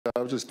I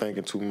was just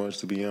thinking too much,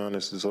 to be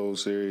honest, this whole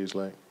series,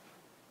 like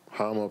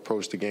how I'm gonna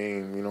approach the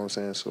game, you know what I'm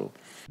saying? So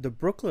the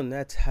Brooklyn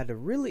Nets had a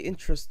really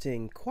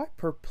interesting, quite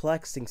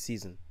perplexing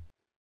season.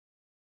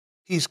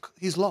 He's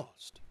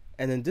lost.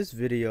 And in this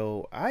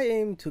video, I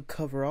aim to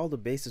cover all the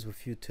bases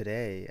with you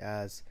today,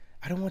 as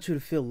I don't want you to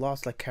feel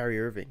lost like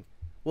Kyrie Irving.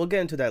 We'll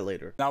get into that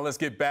later. Now let's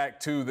get back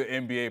to the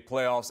NBA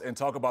playoffs and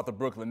talk about the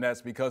Brooklyn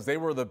Nets because they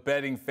were the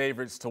betting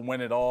favorites to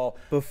win it all.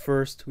 But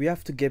first, we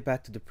have to get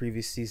back to the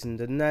previous season.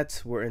 The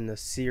Nets were in the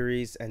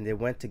series and they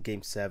went to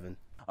Game 7.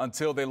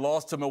 Until they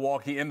lost to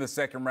Milwaukee in the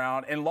second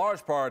round, in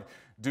large part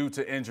due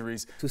to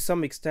injuries. To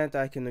some extent,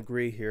 I can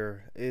agree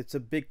here. It's a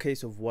big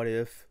case of what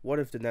if. What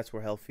if the Nets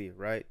were healthy,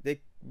 right?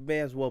 They may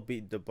as well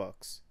beat the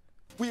Bucks.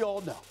 We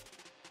all know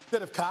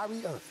that if Kyrie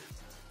Irving,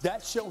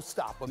 that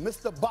showstopper,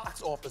 Mr.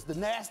 Box Office, the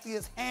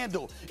nastiest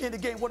handle in the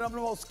game, one of the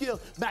most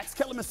skilled, Max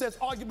Kellerman says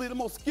arguably the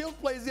most skilled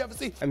players you ever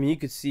see. I mean, you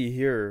could see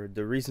here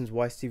the reasons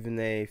why Stephen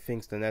A.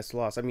 thinks the Nets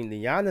lost. I mean,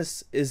 the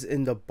Giannis is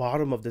in the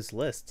bottom of this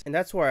list, and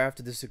that's where I have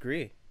to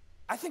disagree.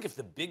 I think if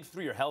the big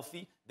three are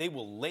healthy, they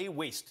will lay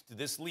waste to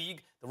this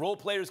league. The role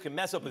players can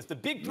mess up, but if the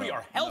big three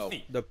are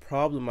healthy. The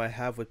problem I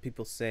have with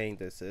people saying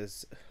this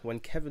is when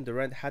Kevin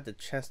Durant had the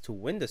chance to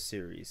win the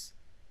series,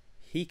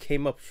 he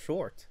came up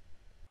short.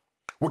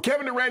 Well,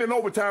 Kevin Durant in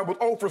overtime was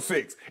 0 for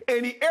 6,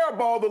 and he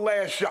airballed the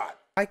last shot.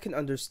 I can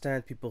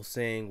understand people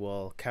saying,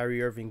 well,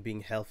 Kyrie Irving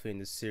being healthy in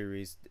the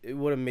series, it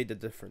would have made the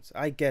difference.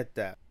 I get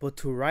that. But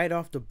to write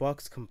off the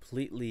Bucks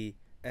completely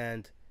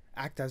and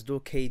act as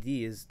though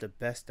KD is the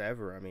best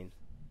ever, I mean.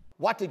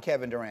 What did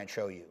Kevin Durant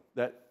show you?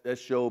 That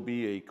showed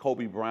me a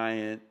Kobe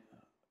Bryant,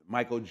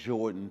 Michael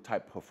Jordan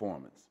type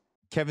performance.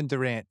 Kevin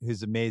Durant,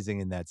 who's amazing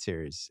in that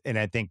series. And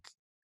I think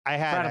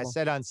I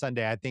said on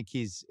Sunday, I think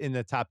he's in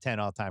the top 10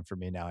 all time for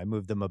me now. I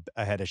moved him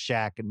ahead of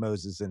Shaq and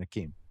Moses and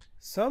Hakeem.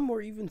 Some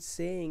were even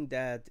saying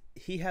that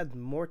he had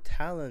more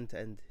talent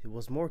and he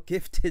was more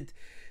gifted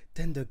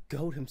than the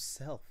GOAT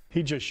himself.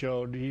 He just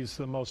showed he's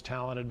the most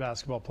talented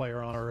basketball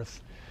player on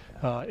earth,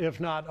 if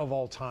not of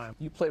all time.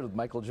 You played with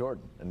Michael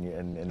Jordan,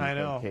 and I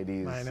know.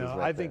 KD's I know.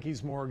 Right I think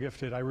he's more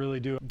gifted. I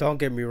really do. Don't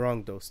get me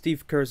wrong, though.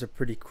 Steve Kerr's a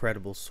pretty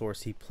credible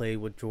source. He played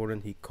with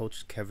Jordan. He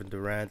coached Kevin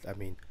Durant. I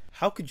mean,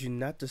 how could you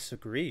not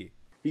disagree?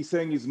 He's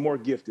saying he's more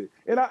gifted,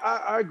 and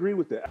I agree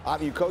with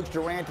that. You coached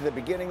Durant at the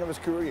beginning of his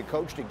career. You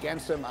coached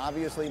against him,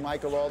 obviously,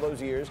 Michael, all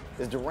those years.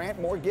 Is Durant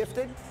more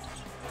gifted?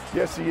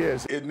 Yes, he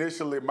is.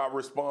 Initially, my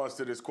response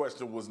to this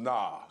question was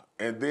nah.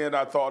 And then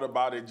I thought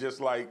about it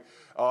just like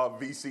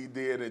VC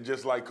did and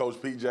just like Coach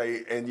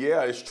PJ. And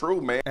yeah, it's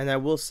true, man. And I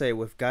will say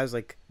with guys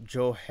like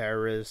Joe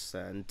Harris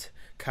and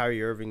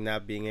Kyrie Irving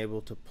not being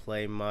able to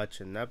play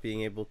much and not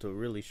being able to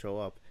really show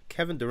up,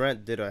 Kevin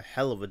Durant did a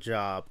hell of a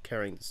job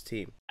carrying this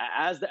team.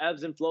 As the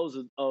ebbs and flows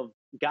of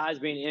guys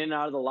being in and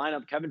out of the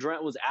lineup, Kevin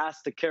Durant was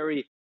asked to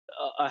carry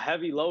a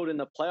heavy load in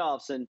the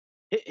playoffs, and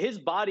his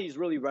body's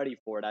really ready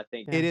for it, I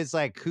think. It is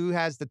like, who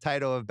has the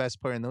title of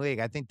best player in the league?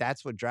 I think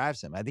that's what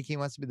drives him. I think he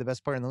wants to be the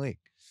best player in the league.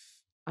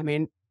 I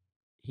mean,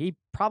 he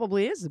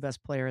probably is the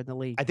best player in the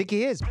league. I think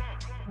he is.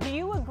 Do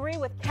you agree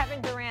with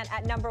Kevin Durant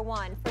at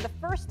 #1 for the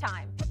first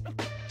time?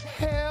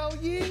 Hell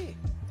yeah,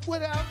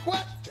 without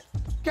question.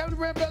 Kevin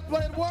Durant, best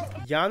player in the world.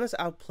 Giannis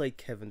outplayed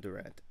Kevin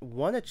Durant,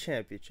 won a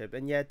championship,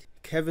 and yet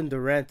Kevin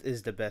Durant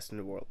is the best in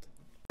the world.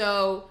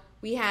 So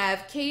we have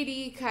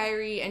KD,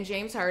 Kyrie, and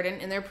James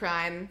Harden in their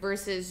prime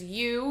versus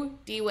you,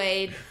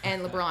 D-Wade,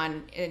 and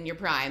LeBron in your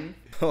prime.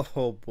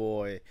 Oh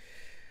boy.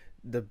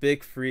 The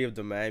big three of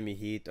the Miami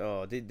Heat,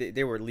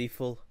 they were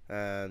lethal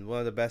and one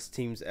of the best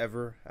teams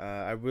ever.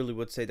 I really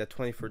would say that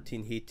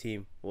 2013 Heat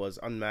team was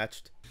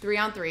unmatched.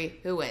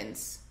 3-on-3, who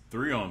wins?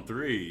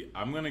 3-on-3,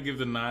 I'm going to give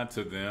the nod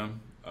to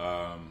them.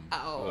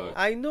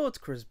 I know it's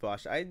Chris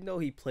Bosh. I know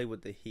he played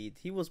with the Heat.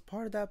 He was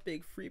part of that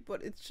big three,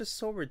 but it's just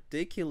so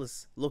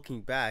ridiculous looking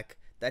back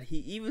that he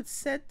even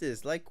said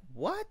this. Like,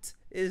 what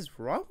is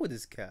wrong with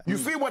this guy? You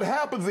see, what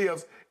happens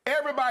is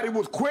everybody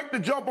was quick to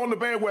jump on the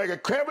bandwagon.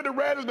 Kevin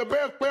Durant is the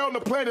best player on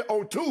the planet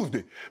on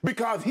Tuesday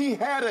because he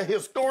had a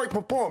historic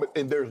performance,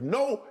 and there's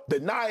no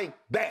denying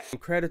that.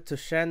 Credit to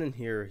Shannon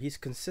here. He's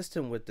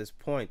consistent with this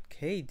point.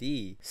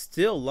 KD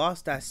still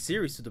lost that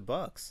series to the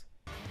Bucks.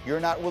 You're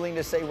not willing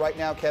to say right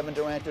now Kevin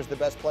Durant is the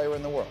best player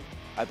in the world?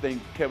 I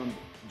think Kevin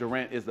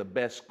Durant is the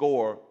best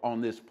scorer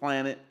on this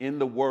planet, in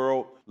the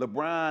world.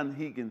 LeBron,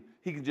 he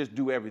can just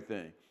do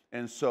everything.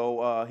 And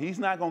so he's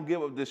not going to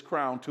give up this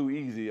crown too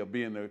easy of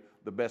being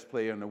the best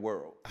player in the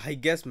world. I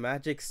guess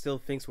Magic still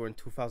thinks we're in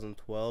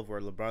 2012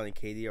 where LeBron and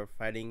KD are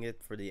fighting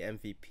it for the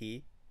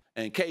MVP.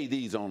 And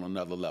KD's on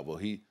another level.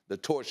 The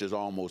torch is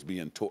almost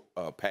being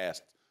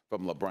passed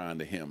from LeBron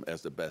to him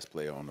as the best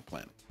player on the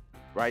planet.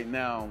 Right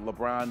now,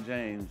 LeBron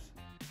James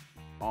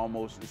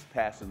almost is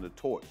passing the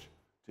torch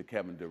to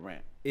Kevin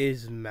Durant.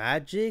 Is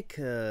Magic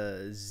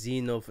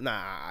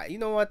Nah, you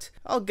know what?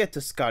 I'll get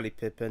to Scottie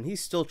Pippen.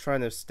 He's still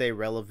trying to stay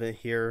relevant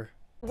here.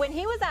 When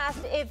he was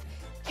asked if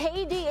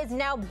KD is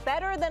now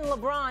better than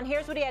LeBron.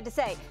 Here's what he had to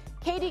say.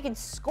 KD can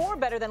score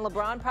better than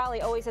LeBron,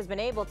 probably always has been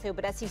able to,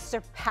 but has he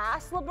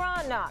surpassed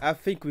LeBron? No. I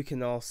think we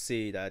can all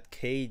see that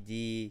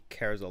KD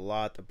cares a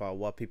lot about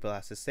what people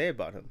have to say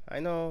about him. I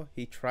know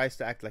he tries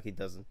to act like he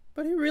doesn't,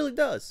 but he really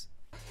does.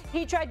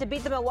 He tried to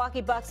beat the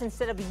Milwaukee Bucks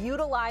instead of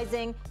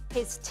utilizing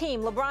his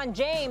team. LeBron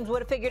James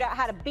would have figured out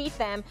how to beat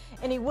them,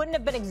 and he wouldn't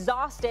have been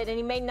exhausted, and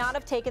he may not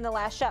have taken the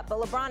last shot. But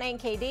LeBron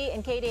ain't KD,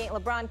 and KD ain't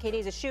LeBron. KD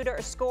is a shooter,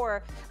 a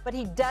scorer, but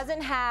he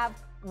doesn't have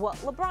what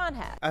LeBron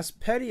has. As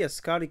petty as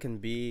Scottie can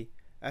be,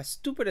 as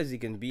stupid as he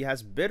can be,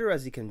 as bitter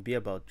as he can be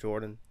about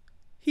Jordan,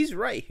 he's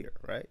right here,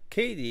 right?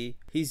 KD,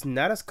 he's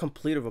not as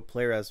complete of a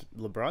player as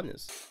LeBron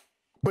is.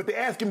 But they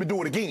asked him to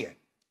do it again,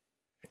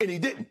 and he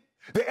didn't.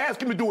 They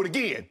asked him to do it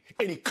again,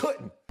 and he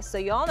couldn't. So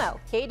you all know,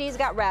 KD's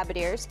got rabbit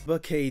ears.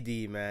 But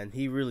KD, man,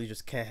 he really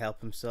just can't help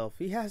himself.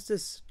 He has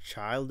this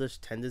childish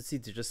tendency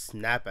to just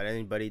snap at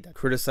anybody that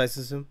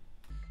criticizes him.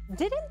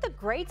 Didn't the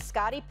great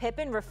Scottie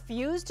Pippen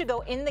refuse to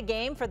go in the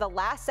game for the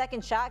last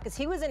second shot because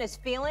he was in his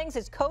feelings?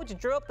 His coach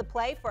drew up the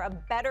play for a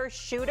better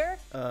shooter?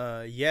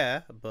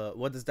 Yeah, but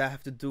what does that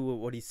have to do with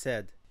what he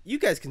said? You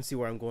guys can see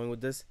where I'm going with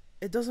this.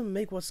 It doesn't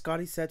make what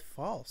Scottie said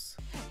false.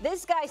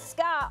 This guy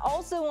Scott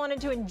also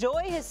wanted to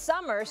enjoy his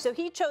summer, so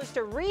he chose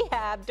to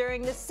rehab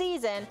during the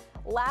season.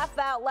 Laugh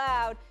out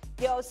loud.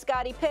 Yo,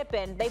 Scottie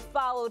Pippen, they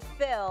followed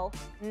Phil,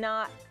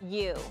 not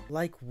you.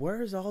 Like,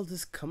 where is all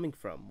this coming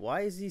from?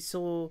 Why is he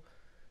so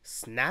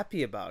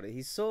snappy about it?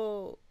 He's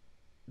so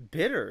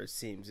bitter, it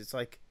seems. It's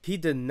like he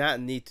did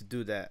not need to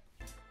do that.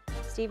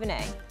 Stephen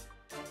A.,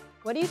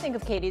 what do you think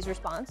of KD's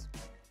response?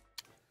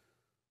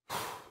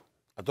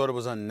 I thought it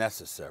was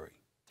unnecessary.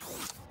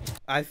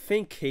 I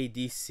think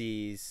KD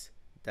sees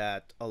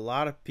that a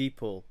lot of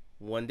people,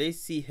 when they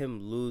see him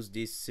lose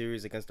this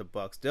series against the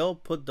Bucks, they'll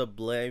put the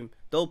blame,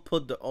 they'll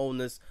put the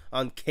onus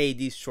on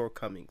KD's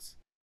shortcomings.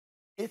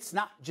 It's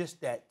not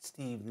just that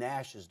Steve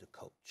Nash is the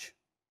coach.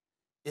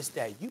 It's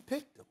that you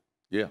picked him.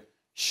 Yeah.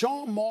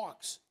 Sean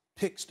Marks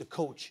picks the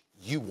coach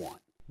you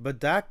want. But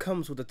that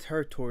comes with the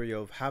territory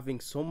of having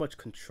so much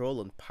control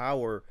and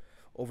power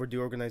over the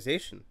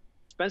organization.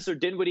 Spencer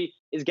Dinwiddie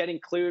is getting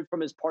cleared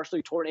from his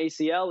partially torn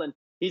ACL, and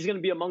he's going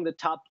to be among the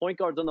top point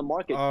guards on the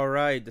market. All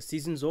right, the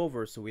season's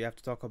over, so we have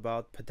to talk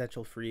about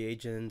potential free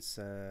agents,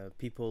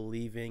 people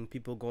leaving,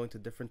 people going to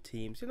different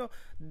teams, you know,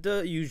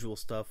 the usual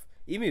stuff.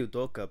 Ime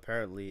Udoka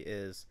apparently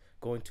is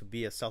going to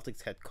be a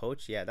Celtics head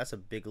coach. Yeah, that's a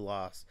big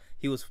loss.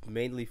 He was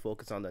mainly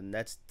focused on the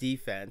Nets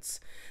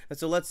defense. And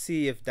so let's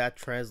see if that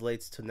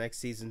translates to next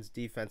season's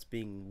defense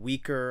being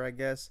weaker, I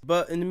guess.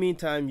 But in the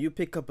meantime, you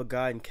pick up a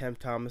guy in Cam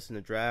Thomas in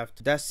the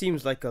draft. That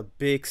seems like a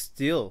big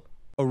steal.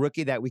 A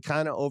rookie that we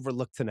kind of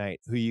overlooked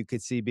tonight, who you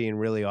could see being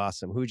really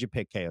awesome. Who'd you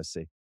pick,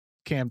 KOC?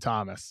 Cam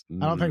Thomas.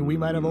 I don't think we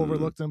might have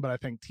overlooked him, but I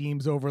think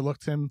teams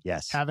overlooked him.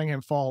 Yes. Having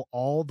him fall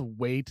all the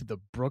way to the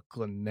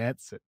Brooklyn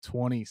Nets at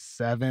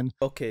 27.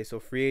 Okay, so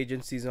free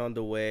agency's on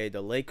the way. The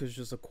Lakers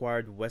just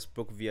acquired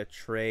Westbrook via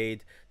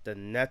trade. The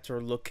Nets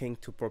are looking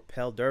to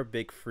propel their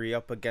big three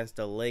up against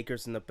the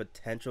Lakers in a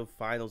potential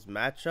finals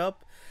matchup.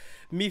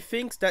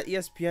 Methinks that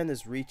ESPN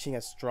is reaching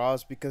at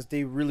straws because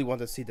they really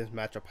want to see this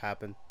matchup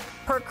happen.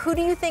 Perk, who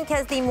do you think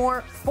has the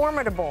more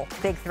formidable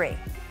big three?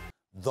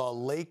 The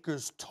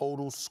Lakers'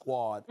 total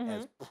squad,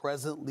 as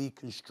presently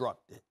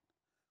constructed,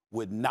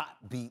 would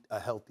not beat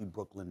a healthy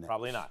Brooklyn Nets.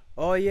 Probably not.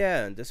 Oh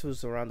yeah, and this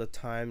was around the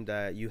time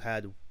that you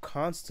had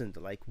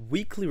constant, like,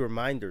 weekly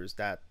reminders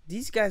that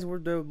these guys were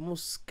the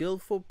most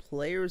skillful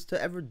players to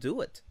ever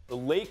do it. The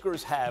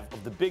Lakers have,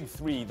 of the big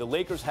three, the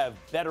Lakers have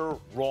better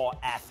raw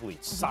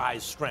athletes,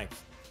 size,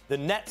 strength. The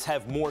Nets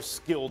have more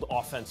skilled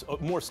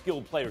more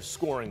skilled players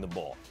scoring the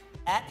ball.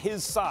 At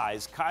his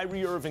size,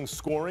 Kyrie Irving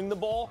scoring the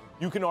ball,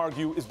 you can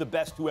argue, is the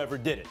best who ever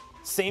did it.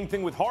 Same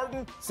thing with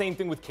Harden, same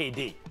thing with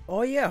KD.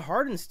 Oh yeah,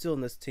 Harden's still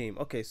in this team.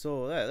 Okay,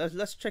 so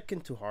let's check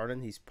into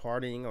Harden. He's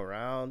partying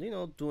around, you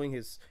know, doing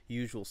his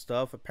usual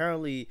stuff.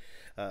 Apparently,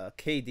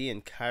 KD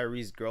and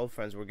Kyrie's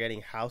girlfriends were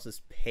getting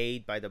houses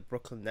paid by the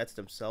Brooklyn Nets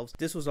themselves.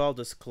 This was all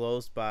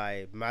disclosed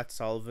by Matt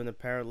Sullivan.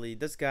 Apparently,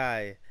 this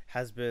guy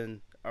has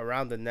been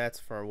around the Nets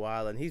for a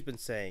while, and he's been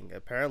saying,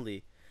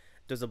 apparently,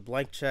 there's a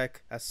blank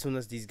check as soon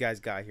as these guys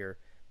got here.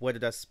 Whether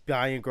that's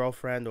buying a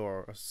girlfriend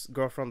or a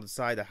girlfriend on the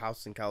side, a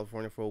house in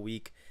California for a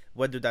week,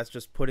 whether that's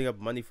just putting up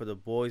money for the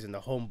boys and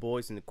the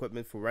homeboys and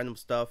equipment for random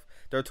stuff,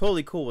 they're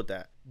totally cool with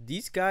that.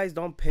 These guys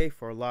don't pay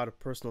for a lot of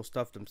personal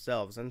stuff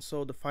themselves, and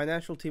so the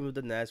financial team of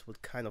the Nets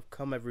would kind of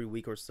come every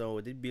week or so.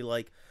 It'd be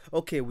like,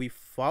 okay, we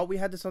thought we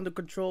had this under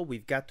control,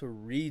 we've got to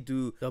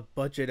redo the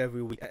budget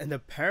every week. And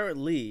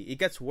apparently, it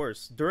gets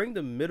worse. During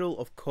the middle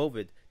of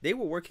COVID, they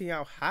were working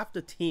out half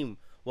the team,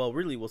 well,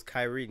 really was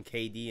Kyrie and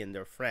KD and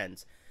their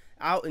friends,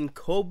 out in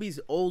Kobe's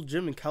old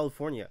gym in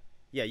California.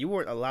 Yeah, you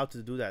weren't allowed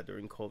to do that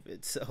during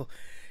COVID. So,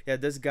 yeah,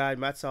 this guy,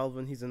 Matt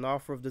Sullivan, he's an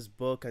author of this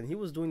book, and he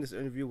was doing this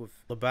interview with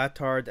Le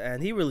Batard,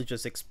 and he really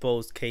just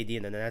exposed KD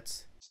and the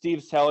Nets.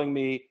 Steve's telling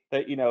me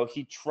that, you know,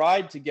 he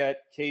tried to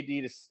get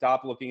KD to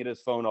stop looking at his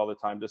phone all the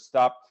time, to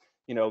stop,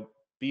 you know,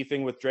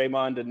 beefing with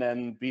Draymond and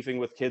then beefing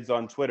with kids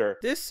on Twitter.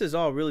 This is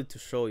all really to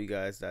show you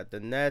guys that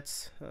the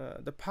Nets,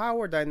 the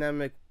power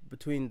dynamic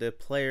between the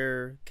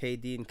player,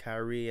 KD and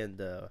Kyrie, and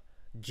the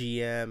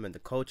GM and the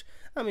coach,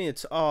 I mean,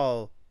 it's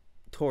all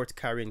towards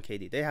Kyrie and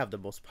KD. They have the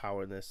most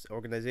power in this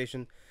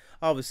organization.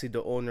 Obviously,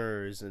 the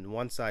owner is on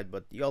one side,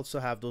 but you also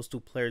have those two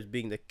players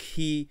being the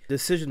key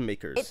decision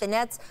makers. The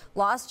Nets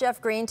lost Jeff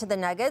Green to the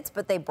Nuggets,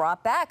 but they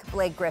brought back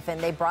Blake Griffin.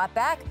 They brought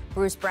back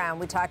Bruce Brown.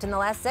 We talked in the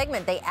last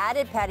segment. They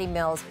added Patty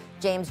Mills,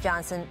 James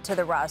Johnson to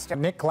the roster.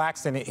 Nick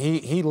Claxton,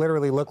 he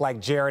literally looked like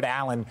Jared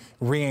Allen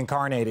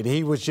reincarnated.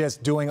 He was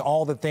just doing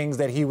all the things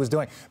that he was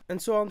doing. And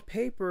so on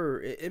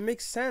paper, it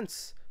makes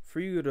sense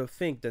for you to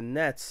think the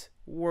Nets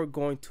were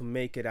going to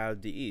make it out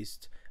of the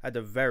East. At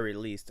the very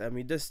least. I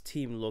mean, this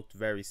team looked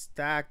very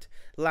stacked.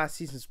 Last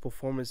season's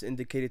performance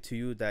indicated to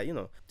you that,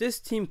 this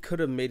team could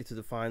have made it to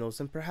the finals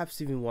and perhaps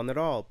even won it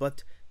all,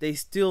 but they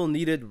still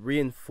needed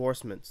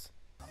reinforcements.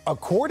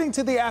 According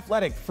to The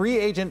Athletic, free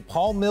agent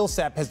Paul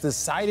Millsap has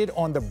decided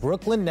on the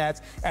Brooklyn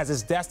Nets as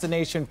his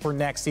destination for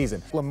next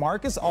season.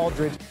 LaMarcus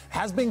Aldridge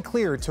has been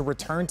cleared to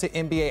return to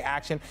NBA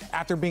action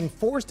after being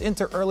forced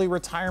into early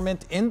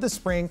retirement in the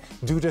spring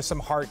due to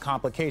some heart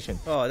complication.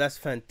 Oh, that's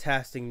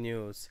fantastic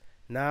news.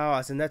 Now,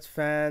 as a Nets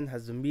fan,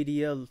 as the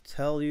media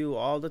tell you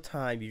all the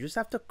time, you just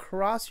have to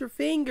cross your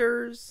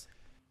fingers.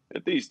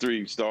 If these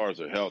three stars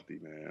are healthy,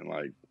 man,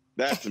 like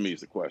that to me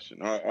is the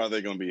question. Are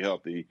they going to be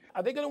healthy?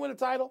 Are they going to win a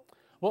title?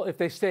 Well, if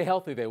they stay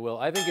healthy, they will.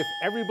 I think if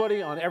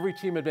everybody on every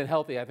team had been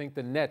healthy, I think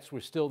the Nets were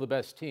still the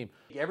best team.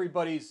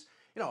 Everybody's,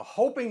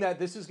 hoping that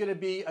this is going to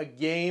be a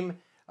game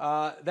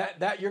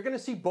that you're going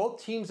to see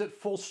both teams at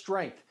full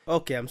strength.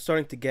 Okay, I'm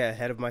starting to get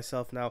ahead of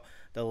myself now.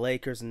 The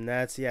Lakers and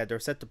Nets, yeah, they're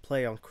set to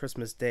play on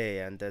Christmas Day,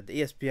 and the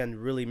ESPN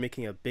really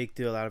making a big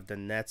deal out of the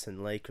Nets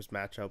and Lakers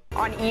matchup.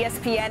 On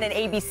ESPN and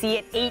ABC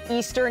at 8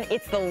 Eastern,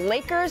 it's the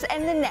Lakers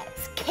and the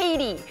Nets.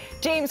 KD,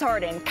 James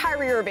Harden,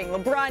 Kyrie Irving,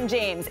 LeBron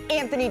James,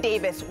 Anthony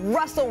Davis,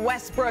 Russell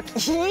Westbrook.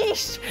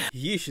 Yeesh!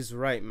 Yeesh is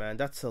right, man.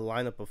 That's a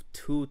lineup of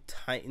two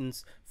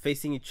titans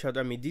facing each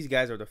other. I mean, these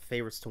guys are the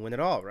favorites to win it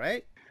all,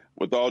 right?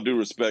 With all due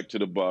respect to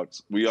the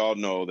Bucks, we all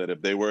know that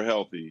if they were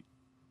healthy,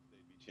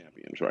 they'd be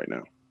champions right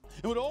now.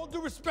 And with all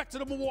due respect to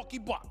the Milwaukee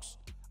Bucks,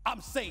 I'm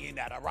saying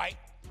that, all right?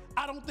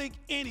 I don't think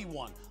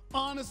anyone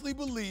honestly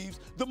believes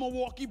the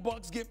Milwaukee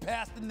Bucks get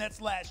past the Nets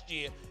last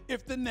year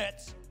if the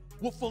Nets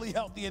were fully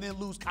healthy and then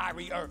lose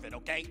Kyrie Irving,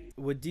 okay?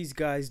 With these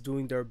guys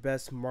doing their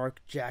best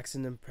Mark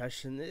Jackson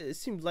impression, it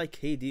seems like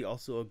KD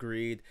also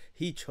agreed.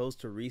 He chose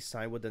to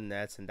re-sign with the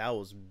Nets, and that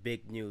was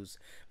big news.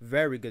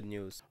 Very good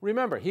news.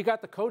 Remember, he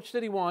got the coach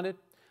that he wanted.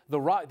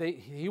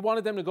 He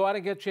wanted them to go out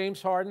and get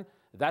James Harden.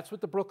 That's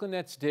what the Brooklyn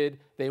Nets did.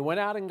 They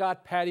went out and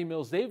got Patty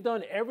Mills. They've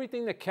done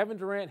everything that Kevin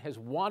Durant has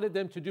wanted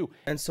them to do.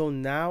 And so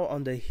now,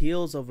 on the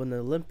heels of an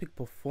Olympic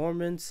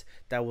performance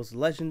that was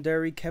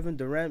legendary, Kevin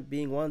Durant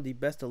being one of the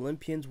best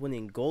Olympians,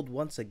 winning gold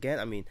once again,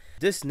 I mean,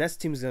 this Nets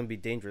team is going to be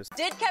dangerous.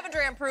 Did Kevin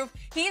Durant prove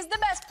he's the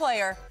best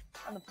player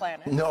on the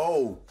planet?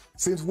 No.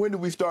 Since when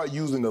did we start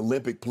using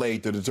Olympic play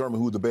to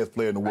determine who the best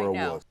player in the world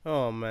was?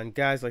 Oh, man,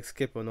 guys like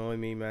Skip annoy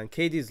me, man.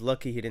 KD's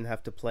lucky he didn't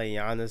have to play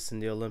Giannis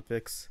in the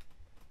Olympics.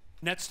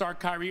 Nets star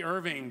Kyrie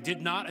Irving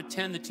did not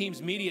attend the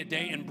team's media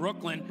day in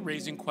Brooklyn,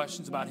 raising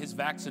questions about his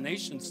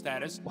vaccination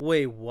status.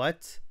 Wait,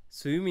 what?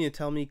 So you mean to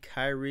tell me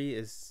Kyrie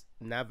is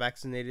not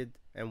vaccinated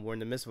and we're in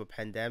the midst of a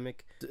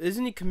pandemic?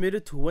 Isn't he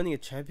committed to winning a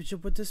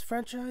championship with this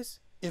franchise?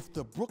 If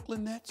the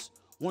Brooklyn Nets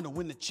want to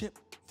win the chip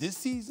this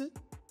season,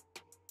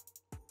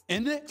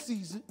 and next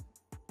season,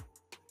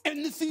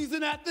 and the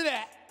season after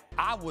that,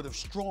 I would have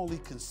strongly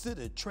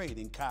considered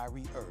trading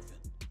Kyrie Irving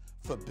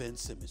for Ben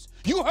Simmons.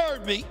 You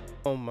heard me.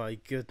 Oh my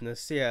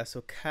goodness. Yeah,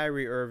 so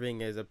Kyrie Irving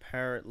is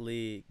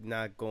apparently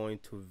not going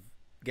to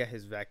get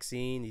his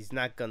vaccine. He's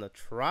not gonna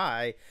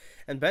try.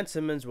 And Ben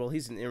Simmons, well,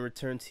 he's an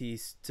irritant. He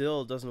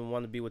still doesn't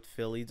want to be with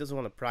Philly. He doesn't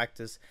want to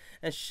practice.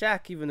 And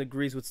Shaq even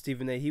agrees with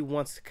Stephen A. He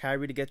wants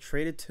Kyrie to get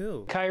traded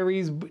too.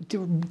 Kyrie's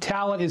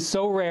talent is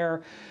so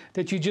rare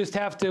that you just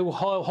have to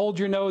hold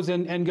your nose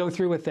and go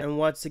through with it. And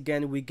once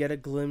again, we get a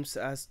glimpse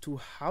as to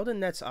how the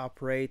Nets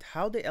operate,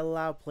 how they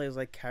allow players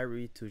like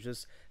Kyrie to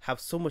just have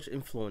so much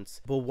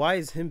influence. But why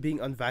is him being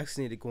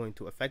unvaccinated going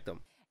to affect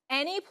them?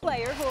 Any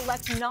player who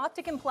elects not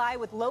to comply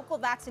with local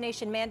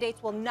vaccination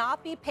mandates will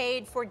not be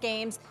paid for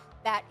games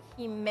that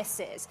he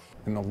misses.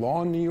 And the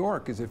law in New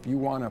York is if you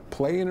want to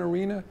play in an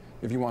arena,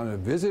 if you want to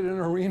visit an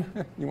arena,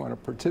 you want to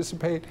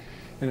participate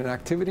in an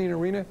activity in an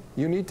arena,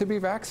 you need to be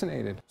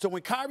vaccinated. So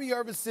when Kyrie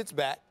Irving sits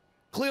back,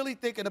 clearly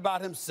thinking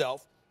about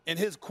himself and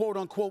his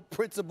quote-unquote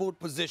principled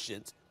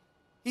positions,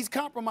 he's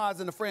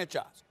compromising the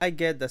franchise. I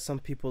get that some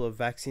people are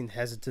vaccine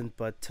hesitant,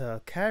 but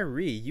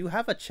Kyrie, you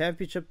have a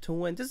championship to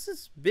win. This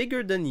is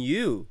bigger than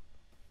you.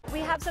 We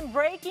have some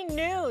breaking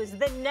news.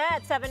 The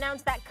Nets have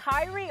announced that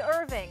Kyrie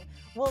Irving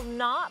will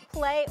not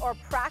play or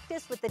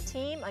practice with the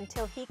team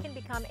until he can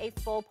become a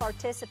full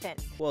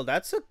participant. Well,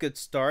 that's a good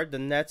start. The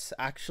Nets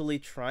actually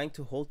trying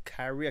to hold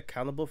Kyrie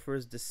accountable for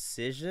his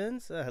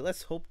decisions.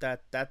 Let's hope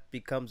that that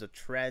becomes a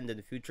trend in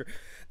the future.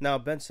 Now,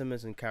 Ben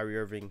Simmons and Kyrie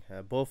Irving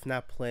both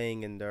not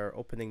playing in their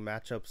opening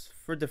matchups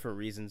for different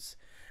reasons.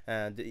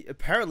 And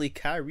apparently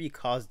Kyrie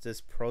caused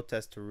this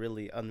protest to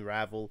really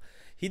unravel.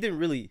 He didn't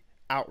really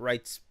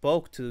outright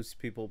spoke to those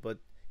people, but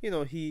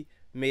he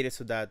made it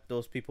so that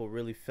those people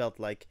really felt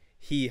like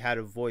he had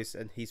a voice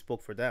and he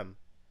spoke for them.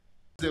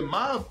 In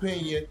my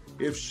opinion,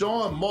 if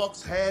Sean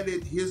Marks had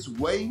it his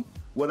way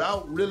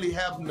without really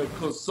having to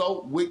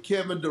consult with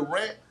Kevin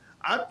Durant,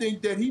 I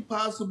think that he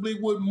possibly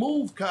would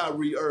move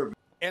Kyrie Irving.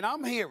 And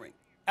I'm hearing,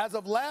 as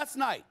of last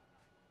night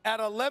at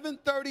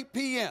 11:30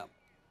 p.m.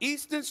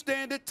 Eastern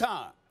Standard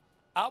Time,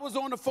 I was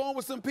on the phone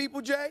with some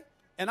people, Jay,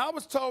 and I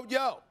was told,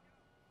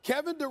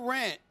 Kevin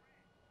Durant,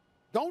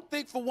 don't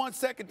think for 1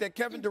 second that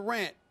Kevin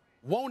Durant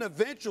won't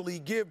eventually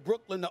give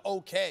Brooklyn the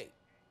okay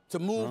to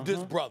move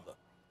this brother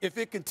if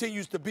it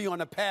continues to be on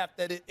the path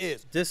that it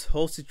is. This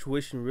whole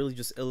situation really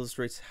just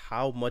illustrates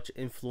how much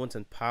influence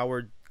and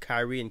power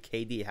Kyrie and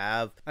KD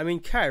have. I mean,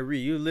 Kyrie,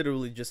 you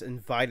literally just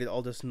invited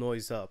all this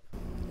noise up.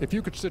 If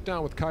you could sit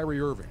down with Kyrie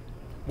Irving,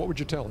 what would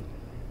you tell him?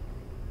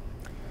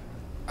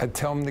 I'd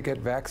tell him to get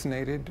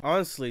vaccinated.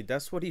 Honestly,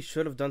 that's what he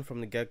should have done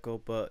from the get-go,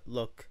 but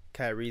look,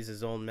 Kyrie's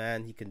his own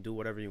man. He can do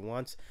whatever he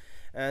wants.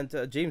 And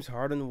James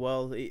Harden,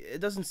 well,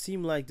 it doesn't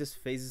seem like this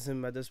phases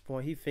him at this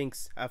point. He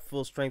thinks at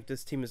full strength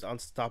this team is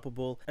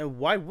unstoppable. And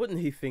why wouldn't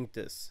he think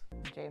this?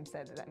 James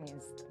said that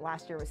means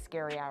last year was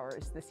scary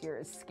hours. This year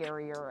is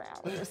scarier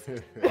hours.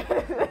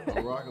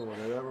 I'm rocking with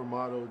whatever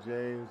motto,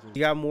 James.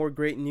 You got more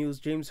great news.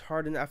 James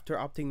Harden, after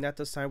opting not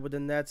to sign with the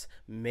Nets,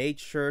 made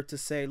sure to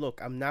say, look,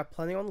 I'm not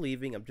planning on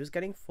leaving. I'm just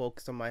getting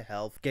focused on my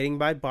health, getting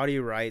my body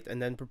right,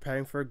 and then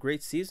preparing for a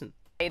great season.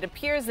 It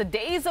appears the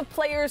days of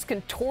players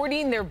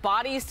contorting their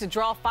bodies to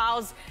draw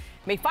fouls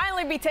may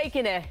finally be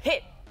taking a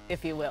hit,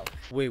 if you will.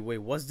 Wait,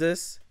 what's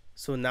this?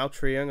 So now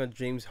Trae Young and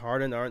James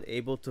Harden aren't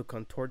able to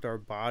contort their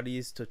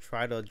bodies to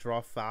try to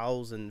draw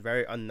fouls in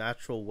very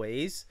unnatural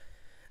ways?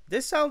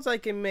 This sounds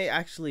like it may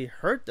actually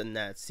hurt the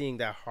Nets, seeing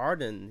that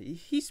Harden,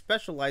 he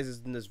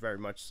specializes in this very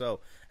much so.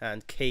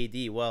 And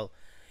KD, well,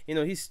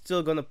 he's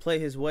still going to play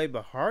his way,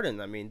 but Harden,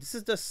 I mean, this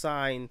is the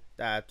sign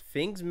that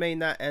things may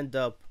not end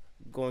up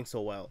going so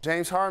well.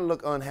 James Harden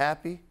looked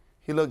unhappy.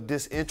 He looked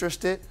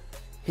disinterested.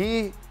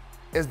 He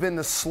has been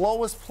the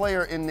slowest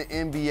player in the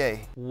NBA.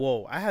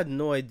 Whoa, I had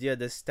no idea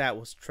this stat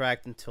was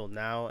tracked until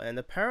now. And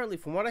apparently,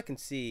 from what I can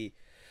see,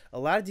 a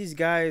lot of these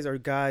guys are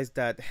guys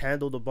that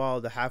handle the ball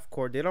at the half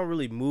court. They don't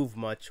really move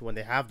much when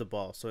they have the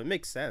ball, so it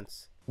makes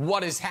sense.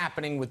 What is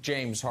happening with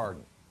James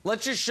Harden?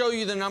 Let's just show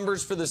you the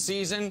numbers for the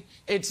season.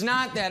 It's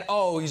not that,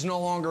 he's no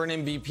longer an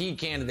MVP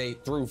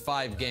candidate through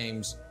 5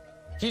 games.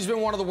 He's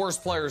been one of the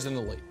worst players in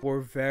the league.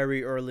 We're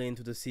very early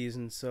into the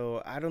season,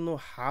 so I don't know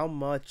how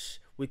much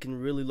we can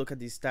really look at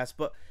these stats,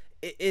 but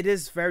it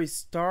is very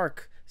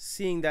stark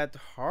seeing that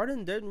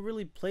Harden didn't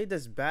really play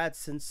this bad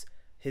since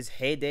his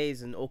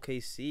heydays in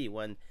OKC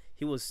when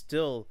he was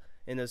still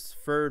in his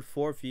 3rd,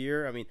 4th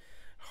year. I mean,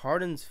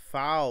 Harden's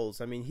fouls,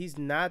 I mean, he's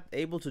not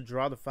able to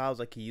draw the fouls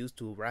like he used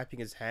to,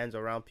 wrapping his hands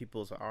around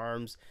people's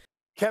arms.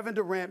 Kevin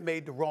Durant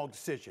made the wrong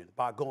decision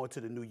by going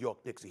to the New York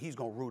Knicks. He's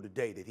going to rue the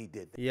day that he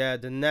did that. Yeah,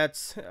 the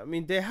Nets, I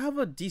mean, they have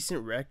a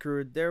decent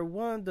record. They're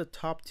one of the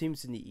top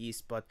teams in the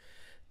East, but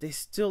they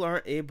still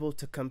aren't able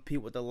to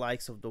compete with the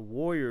likes of the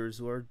Warriors,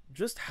 who are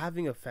just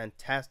having a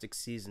fantastic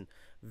season.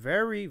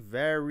 Very,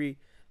 very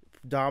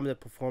dominant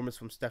performance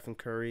from Stephen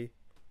Curry.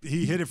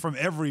 He hit it from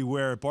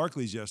everywhere at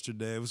Barclays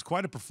yesterday. It was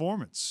quite a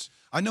performance.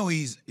 I know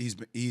he's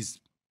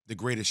the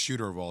greatest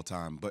shooter of all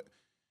time, but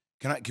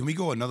can we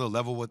go another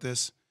level with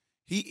this?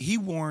 He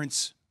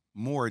warrants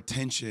more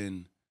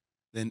attention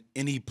than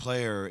any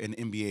player in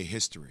NBA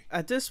history.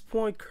 At this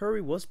point,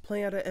 Curry was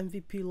playing at an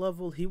MVP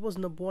level. He was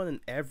number 1 in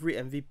every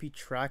MVP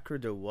tracker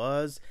there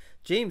was.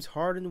 James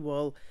Harden,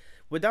 well,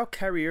 without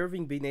Kyrie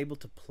Irving being able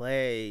to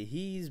play,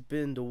 he's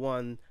been the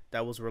one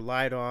that was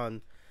relied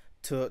on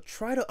to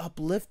try to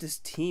uplift this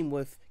team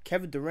with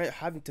Kevin Durant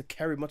having to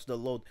carry much of the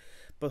load.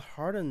 But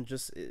Harden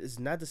just is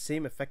not the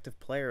same effective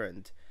player,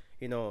 and,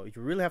 you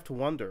really have to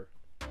wonder.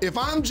 If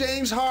I'm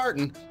James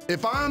Harden,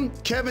 if I'm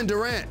Kevin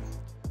Durant,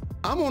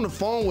 I'm on the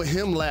phone with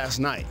him last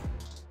night.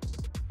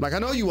 Like, I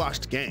know you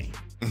watched the game.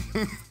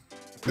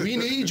 We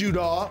need you,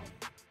 dog.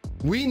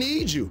 We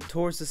need you.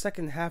 Towards the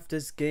second half,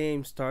 this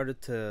game started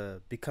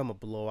to become a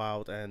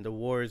blowout, and the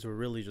Warriors were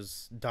really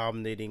just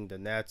dominating the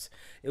Nets.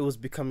 It was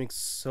becoming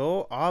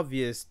so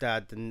obvious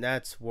that the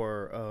Nets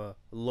were a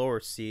lower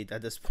seed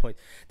at this point,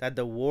 that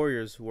the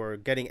Warriors were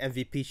getting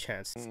MVP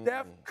chances.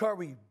 Steph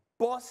Curry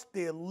bust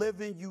their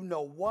living, you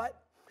know what?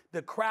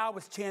 The crowd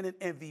was chanting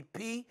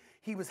MVP.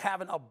 He was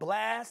having a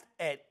blast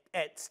at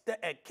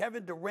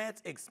Kevin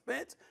Durant's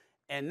expense.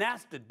 And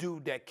that's the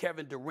dude that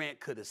Kevin Durant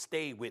could have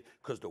stayed with,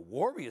 because the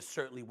Warriors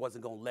certainly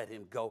wasn't going to let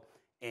him go.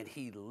 And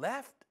he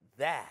left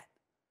that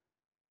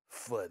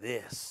for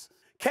this.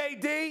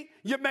 KD,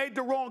 you made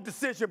the wrong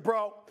decision,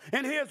 bro.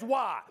 And here's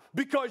why.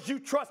 Because you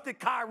trusted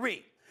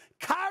Kyrie.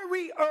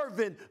 Kyrie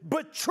Irving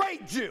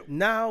betrayed you.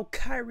 Now,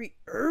 Kyrie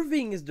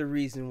Irving is the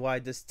reason why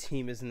this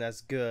team isn't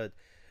as good.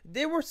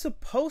 They were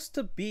supposed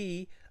to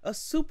be a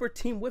super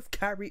team with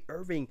Kyrie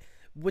Irving.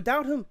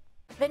 Without him,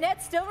 the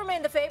Nets still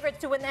remain the favorites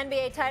to win the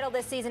NBA title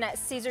this season at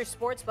Caesars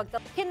Sportsbook.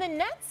 Can the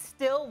Nets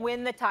still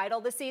win the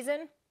title this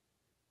season?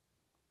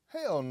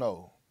 Hell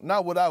no.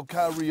 Not without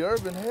Kyrie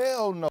Irving.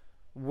 Hell no.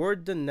 Were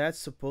the Nets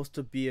supposed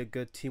to be a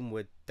good team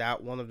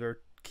without one of their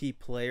key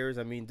players?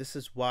 I mean, this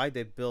is why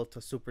they built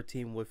a super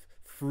team with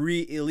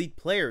 3 elite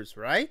players,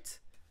 right?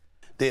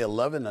 They're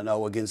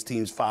 11-0 against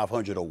teams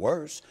 500 or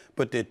worse,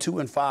 but they're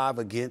 2-5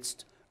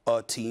 against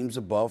teams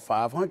above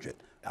 500.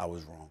 I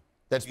was wrong.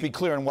 Let's be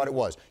clear on what it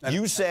was.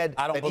 You said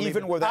that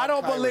even without I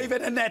don't Kyrie, believe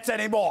in the Nets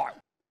anymore.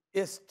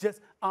 It's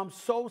just, I'm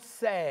so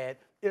sad.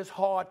 It's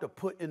hard to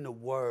put into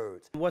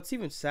words. What's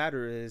even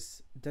sadder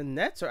is the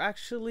Nets are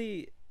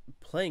actually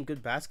playing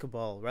good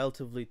basketball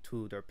relatively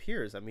to their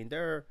peers. I mean,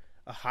 they're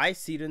a high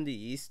seed in the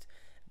East,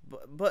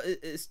 but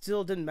it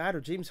still didn't matter.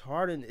 James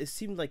Harden, it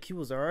seemed like he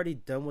was already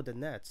done with the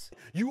Nets.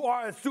 You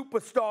are a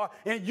superstar,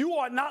 and you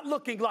are not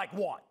looking like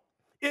one.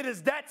 It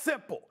is that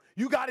simple.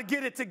 You got to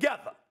get it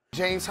together.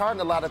 James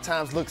Harden a lot of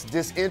times looks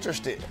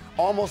disinterested,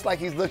 almost like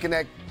he's looking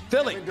at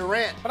Kevin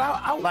Durant.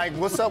 But like,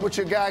 what's up with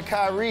your guy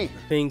Kyrie?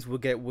 Things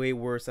would get way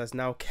worse as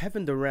now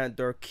Kevin Durant,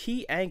 their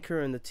key anchor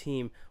in the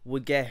team,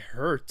 would get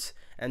hurt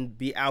and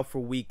be out for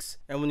weeks.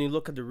 And when you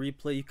look at the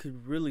replay, you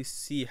could really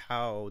see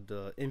how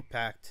the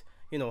impact,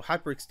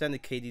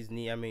 hyperextended KD's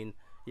knee. I mean,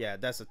 yeah,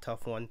 that's a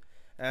tough one.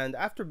 And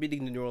after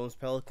beating the New Orleans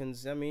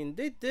Pelicans, I mean,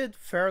 they did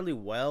fairly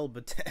well,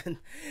 but then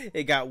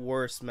it got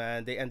worse,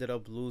 man. They ended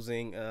up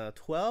losing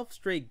 12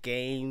 straight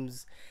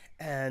games,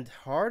 and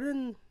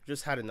Harden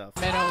just had enough.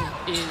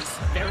 Meadow is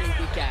very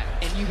weak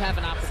at it, and you have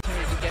an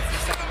opportunity to get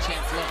some second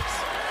chance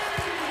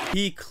looks.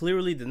 He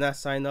clearly did not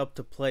sign up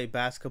to play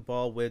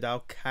basketball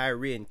without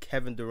Kyrie and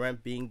Kevin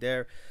Durant being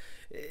there.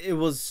 It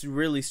was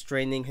really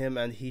straining him,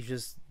 and he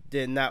just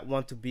did not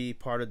want to be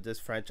part of this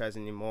franchise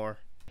anymore.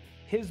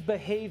 His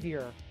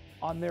behavior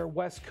on their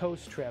West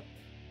Coast trip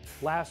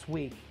last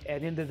week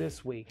and into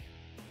this week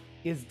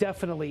is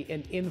definitely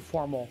an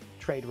informal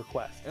trade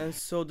request. And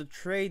so the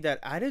trade that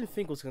I didn't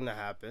think was going to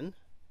happen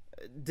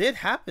did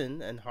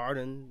happen, and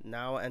Harden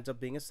now ends up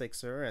being a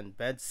Sixer, and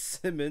Ben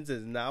Simmons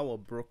is now a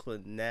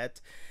Brooklyn Net.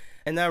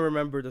 And I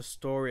remember the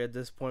story at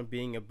this point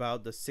being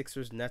about the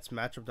Sixers-Nets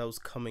matchup that was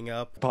coming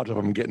up. Apologize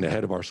if I'm getting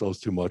ahead of ourselves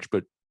too much,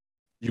 but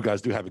you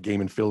guys do have a game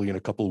in Philly in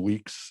a couple of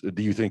weeks.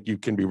 Do you think you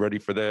can be ready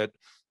for that?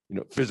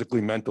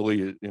 Physically,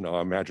 mentally,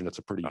 I imagine it's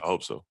I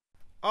hope so.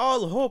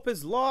 All hope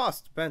is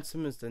lost. Ben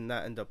Simmons did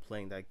not end up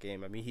playing that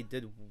game. I mean, he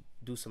did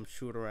do some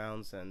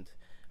shoot-arounds, and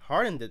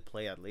Harden did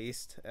play at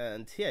least.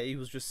 And, yeah, he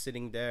was just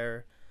sitting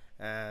there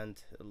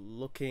and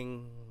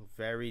looking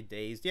very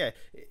dazed. Yeah,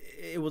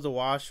 it was a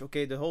wash.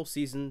 Okay, the whole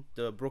season,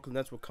 the Brooklyn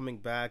Nets were coming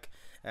back,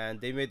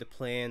 and they made the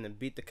play-in and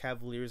beat the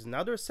Cavaliers. And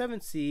now they're a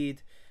 7th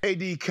seed.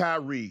 AD,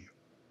 Kyrie,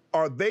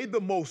 are they the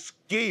most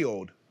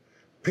skilled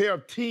pair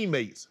of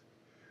teammates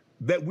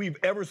that we've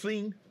ever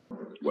seen?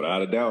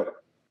 Without a doubt.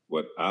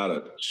 Without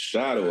a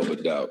shadow of a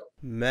doubt.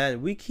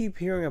 Man, we keep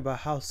hearing about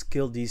how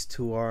skilled these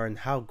two are and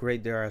how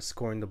great they are at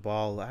scoring the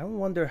ball. I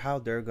wonder how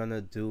they're going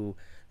to do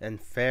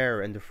and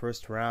fare in the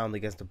first round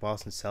against the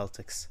Boston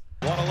Celtics.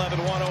 111-108.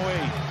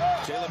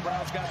 Jaylen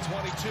Brown's got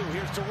 22.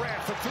 Here's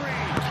Durant for 3.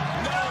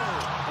 No!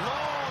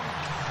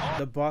 Long!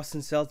 The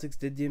Boston Celtics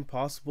did the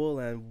impossible,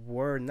 and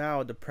we're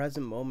now at the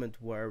present moment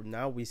where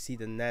now we see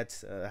the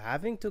Nets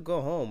having to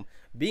go home,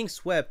 being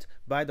swept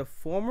by the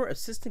former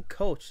assistant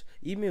coach,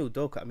 Ime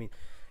Udoka. I mean,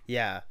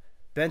 yeah,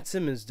 Ben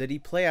Simmons, did he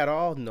play at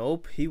all?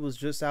 Nope. He was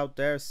just out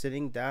there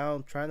sitting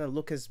down, trying to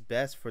look his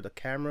best for the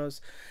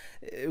cameras.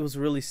 It was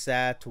really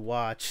sad to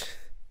watch.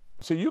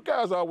 So you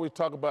guys always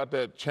talk about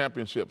that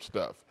championship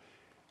stuff.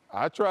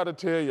 I try to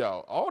tell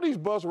y'all, all these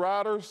bus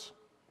riders,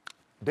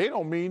 they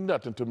don't mean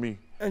nothing to me.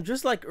 And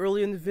just like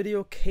earlier in the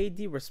video,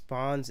 KD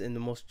responds in the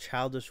most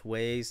childish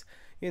ways,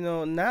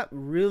 not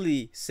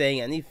really saying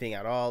anything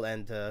at all.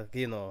 And,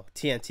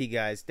 TNT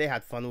guys, they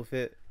had fun with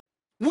it.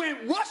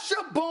 When Russia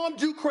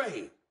bombed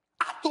Ukraine,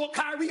 I thought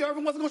Kyrie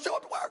Irving wasn't going to show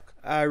up to work.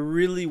 I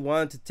really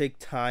wanted to take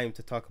time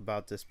to talk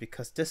about this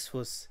because this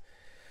was,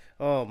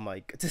 oh my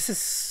God, this is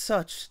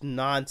such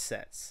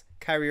nonsense.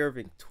 Kyrie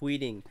Irving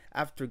tweeting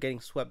after getting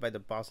swept by the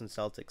Boston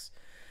Celtics.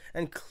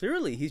 And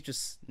clearly, he's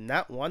just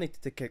not wanting to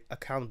take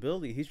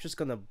accountability. He's just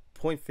going to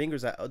point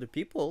fingers at other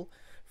people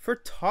for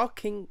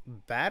talking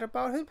bad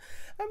about him.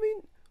 I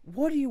mean,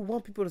 what do you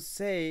want people to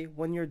say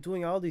when you're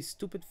doing all these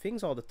stupid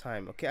things all the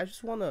time? Okay, I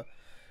just want to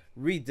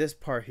read this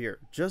part here.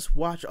 Just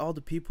watch all the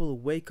people who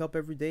wake up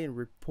every day and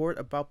report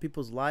about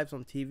people's lives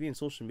on TV and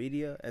social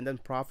media and then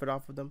profit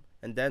off of them.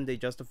 And then they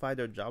justify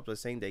their jobs by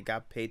saying they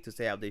got paid to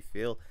say how they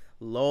feel.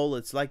 Lol,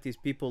 it's like these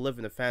people live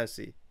in a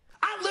fantasy.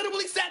 I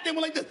literally sat there and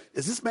went like this.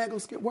 Is this man going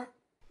to skip work?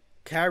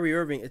 Kyrie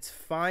Irving, it's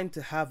fine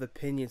to have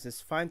opinions.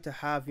 It's fine to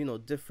have,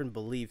 different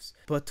beliefs.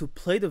 But to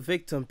play the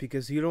victim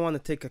because you don't want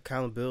to take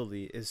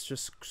accountability is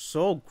just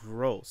so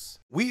gross.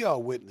 We are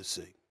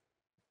witnessing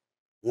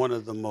one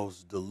of the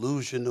most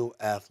delusional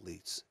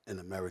athletes in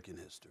American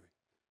history.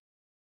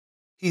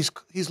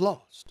 He's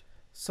lost.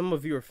 Some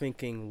of you are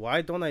thinking,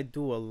 why don't I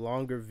do a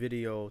longer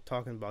video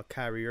talking about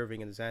Kyrie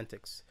Irving and his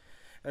antics?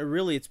 And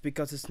really, it's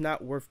because it's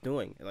not worth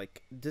doing.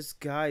 Like, this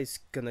guy's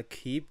gonna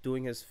keep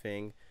doing his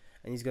thing,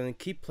 and he's gonna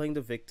keep playing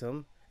the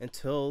victim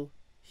until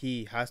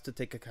he has to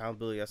take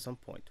accountability at some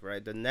point,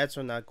 right? The Nets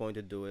are not going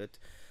to do it,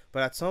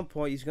 but at some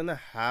point, he's gonna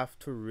have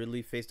to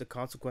really face the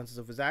consequences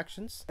of his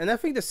actions. And I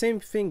think the same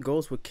thing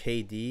goes with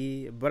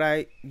KD, but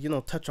I,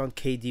 touch on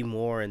KD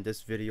more in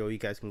this video. You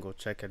guys can go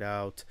check it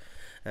out.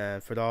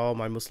 And for all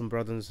my Muslim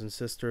brothers and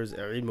sisters,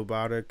 Eid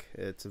Mubarak.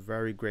 It's a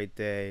very great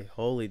day,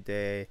 holy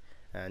day,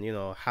 and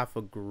have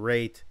a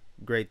great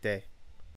day.